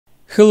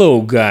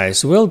Hello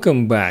guys,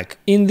 welcome back.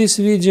 In this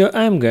video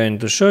I'm going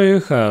to show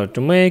you how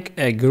to make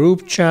a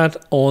group chat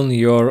on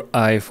your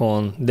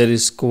iPhone. That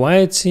is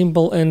quite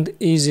simple and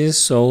easy,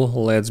 so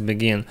let's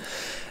begin.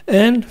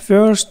 And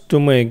first, to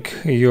make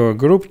your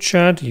group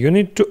chat, you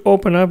need to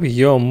open up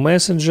your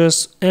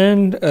messages,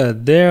 and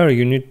there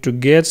you need to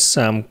get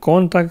some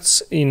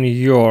contacts in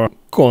your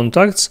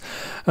contacts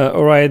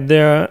right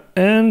there.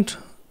 And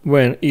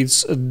when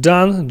it's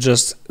done,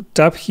 just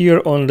tap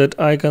here on that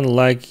icon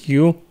like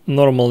you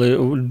normally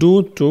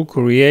do to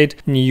create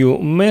new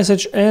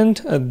message, and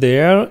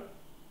there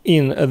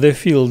in the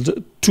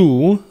field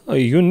 2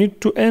 you need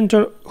to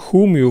enter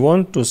whom you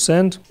want to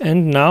send,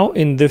 and now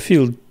in the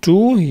field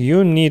 2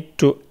 you need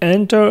to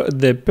enter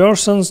the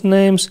person's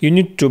names. You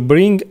need to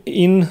bring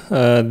in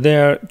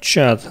their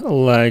chat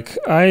like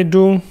I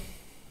do,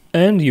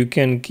 and you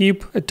can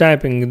keep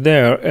typing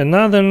there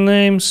another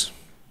names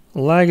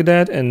like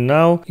that. And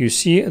now you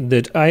see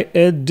that I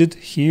added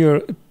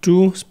here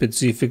two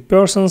specific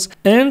persons,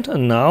 and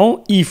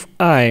now if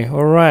I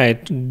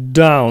write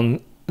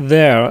down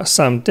there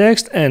some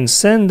text and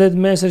send that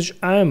message,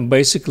 I'm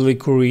basically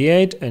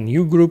create a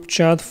new group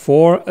chat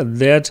for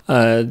that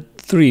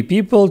three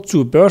people,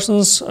 two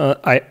persons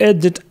I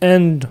added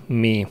and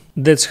me.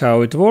 That's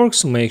how it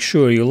works. Make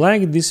sure you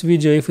like this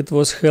video if it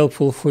was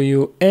helpful for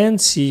you,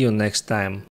 and see you next time.